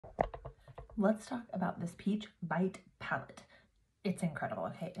let's talk about this Peach Bite palette. It's incredible,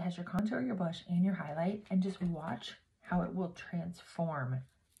 okay? It has your contour, your blush, and your highlight, and just watch how it will transform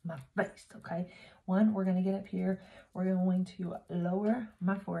my face, okay? One, we're gonna get up here. We're going to lower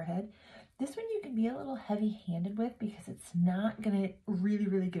my forehead. This one you can be a little heavy-handed with because it's not gonna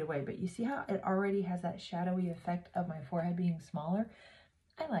really get away, but you see how it already has that shadowy effect of my forehead being smaller?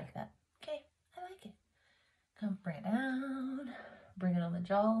 I like that, okay? I like it. Come bring it down, bring it on the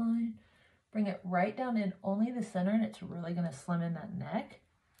jawline, bring it right down in only the center, and it's really gonna slim in that neck,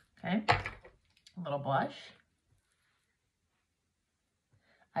 okay? A little blush.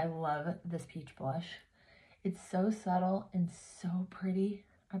 I love this peach blush. It's so subtle and so pretty.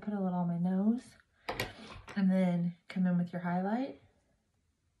 I put a little on my nose and then come in with your highlight.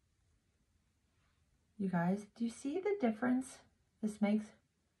 You guys, do you see the difference this makes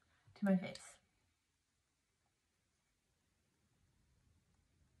to my face?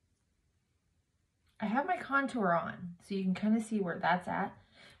 I have my contour on, so you can kind of see where that's at,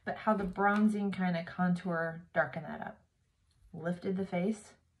 but how the bronzing kind of contour darken that up. Lifted the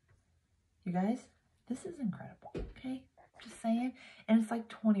face. You guys, this is incredible, okay? Just saying. And it's like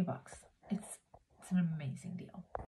 20 bucks.